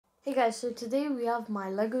Hey guys, so today we have my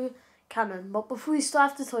Lego cannon, but before we start I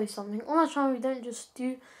have to tell you something. On our channel we don't just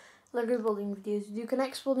do Lego building videos, we do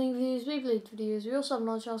Connect building videos, beyblade videos, we also have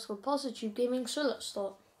another channel called Parsatube Gaming, so let's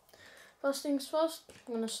start. First things first,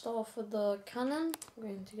 I'm going to start off with the cannon. I'm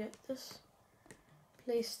going to get this,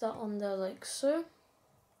 place that on there like so.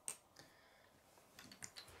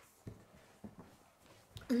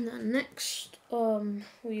 And then next,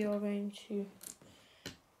 we are going to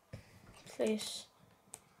place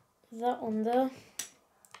that on there,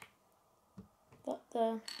 that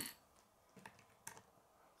there,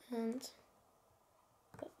 and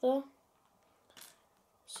that there.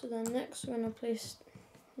 So then next we're going to place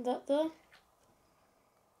that there.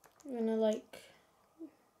 We're going to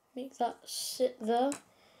make that sit there.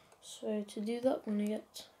 So to do that we're going to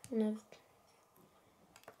get one of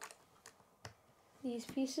these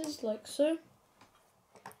pieces like so.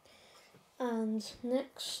 And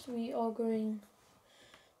next we are going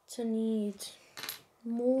to need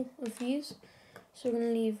more of these, so we're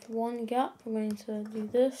going to leave one gap. We're going to do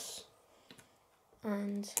this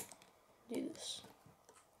and do this,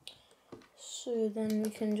 so then we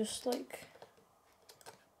can just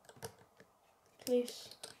place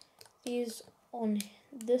these on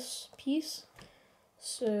this piece.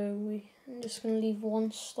 So I'm just going to leave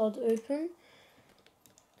one stud open,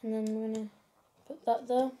 and then we're going to put that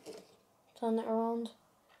there, turn it around,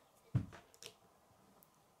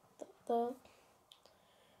 I'm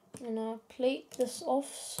gonna plate this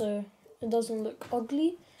off so it doesn't look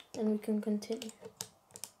ugly, and we can continue.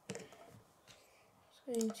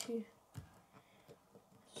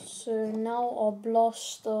 So now our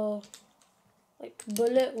blaster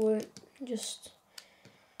bullet won't just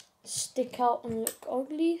stick out and look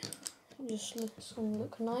ugly. It's gonna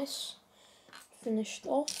look nice, finished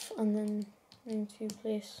off, and then I'm going to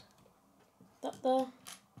place that there.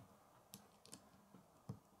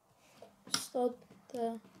 Stud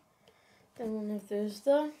there, then one of those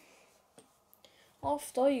there.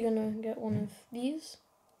 After, you're gonna get one of these.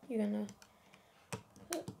 You're gonna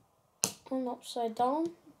put one upside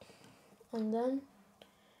down, and then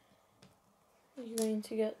you're going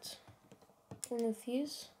to get one of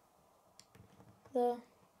these there.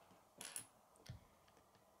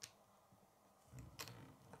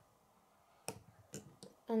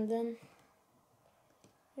 And then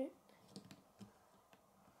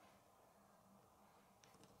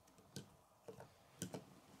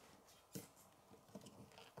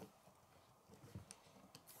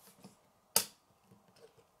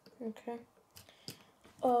okay.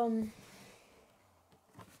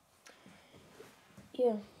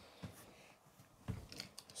 Yeah.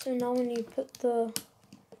 So now when you put I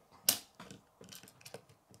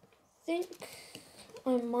think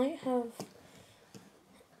I might have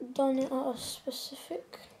done it at a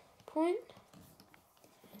specific point.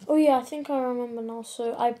 Oh yeah, I think I remember now.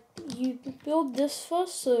 So you build this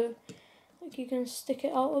first, so you can stick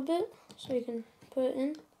it out a bit, so you can put it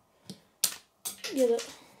in. Get it?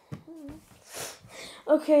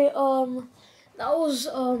 Okay, that was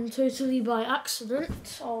totally by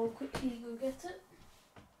accident. I'll quickly go get it,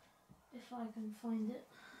 if I can find it,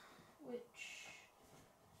 which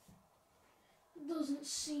doesn't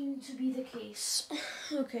seem to be the case.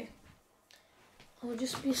 Okay, I'll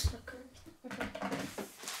just be a second. Okay.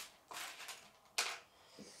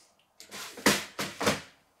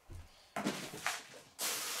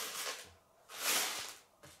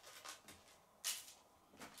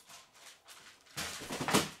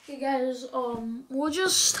 Okay guys, we'll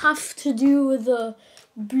just have to do with the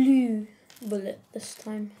blue bullet this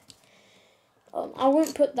time. I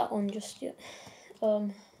won't put that on just yet.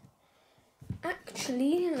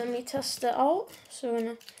 Actually, let me test it out. So I'm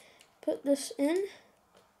gonna put this in.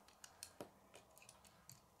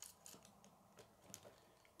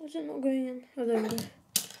 Is it not going in? Oh, there we go.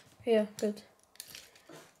 Yeah, good.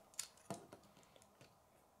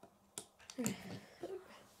 Okay.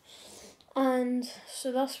 And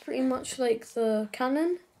so that's pretty much like the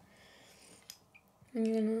cannon. And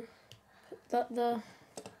you're gonna put that there.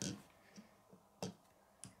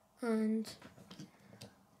 And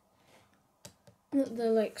they're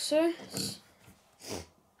like so.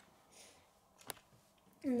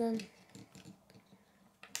 And then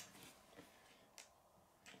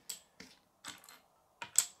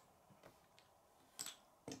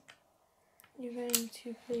you're going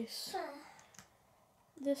to place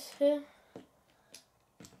this here.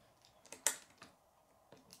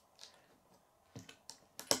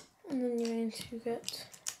 And then you're going to get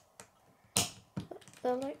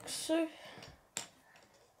that like so.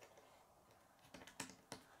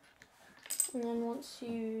 And then once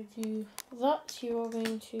you do that, you are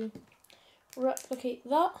going to replicate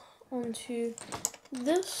that onto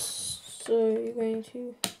this. So you're going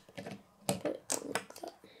to put it like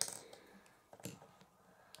that.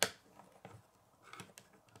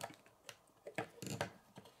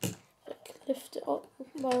 Like lift it up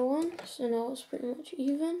by one, so now it's pretty much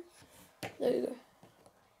even. There you go.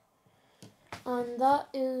 And that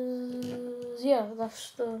is, yeah,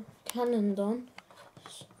 that's the cannon done.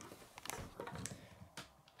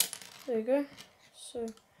 There you go. So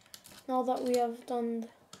now that we have done the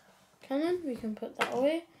cannon, we can put that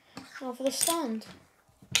away. Now for the stand.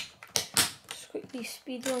 Just quickly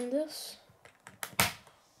speed run this.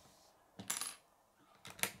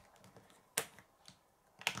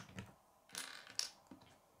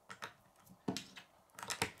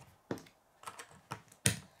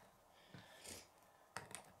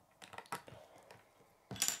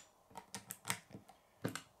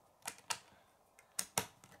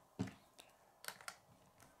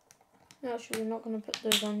 Actually, we're not going to put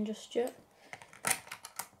those on just yet.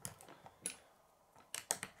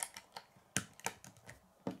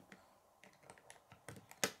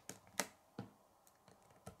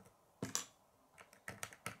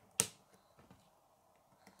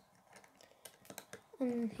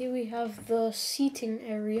 And here we have the seating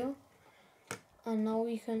area. And now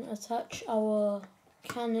we can attach our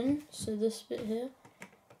cannon. So this bit here.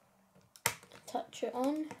 Attach it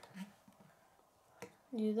on.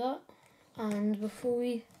 Do that. And before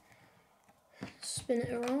we spin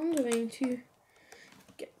it around, we're going to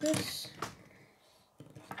get this.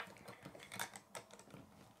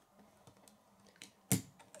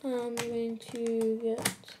 And we're going to get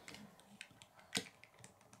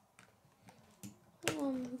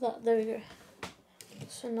that. There we go.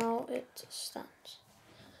 So now it stands.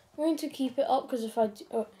 I'm going to keep it up because if I do,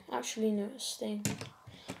 oh, actually no, it's staying.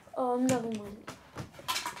 Never mind.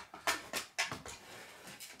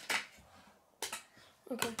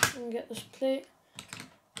 Okay, I'm gonna get this plate,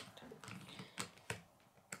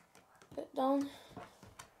 put it down,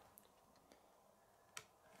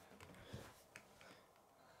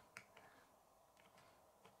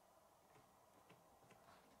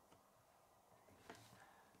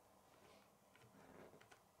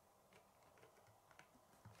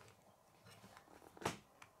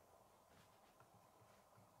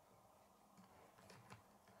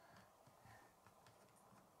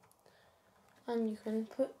 and you can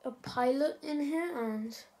put a pilot in here,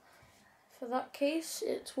 and for that case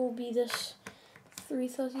it will be this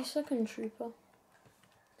 332nd Trooper.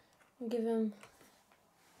 Give him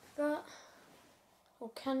that,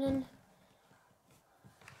 or cannon,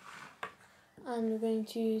 and we're going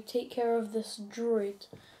to take care of this droid.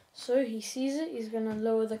 So he sees it, he's going to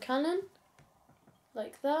lower the cannon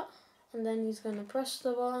like that, and then he's going to press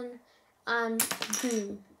the button and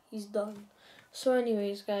boom, he's done. So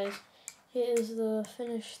anyways guys, here is the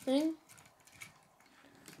finished thing.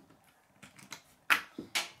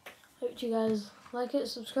 Hope you guys like it.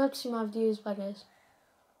 Subscribe to see my videos. Bye guys.